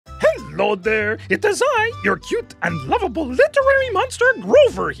Hello there, it is I, your cute and lovable literary monster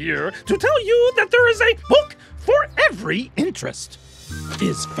Grover here, to tell you that there is a book for every interest.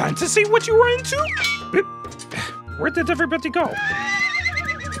 Is fantasy what you were into? Where did everybody go?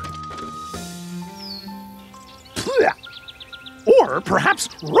 Or perhaps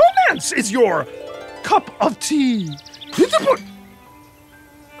romance is your cup of tea.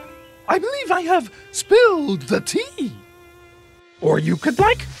 I believe I have spilled the tea. Or you could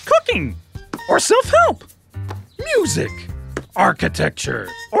like cooking, or self-help, music, architecture,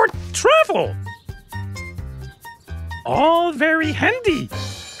 or travel. All very handy.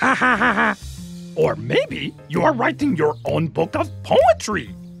 Ha ha ha ha. Or maybe you are writing your own book of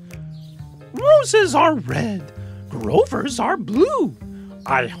poetry. Roses are red, Grovers are blue.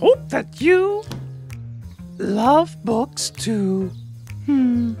 I hope that you love books too.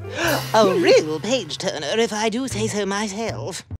 A real page-turner, if I do say so myself.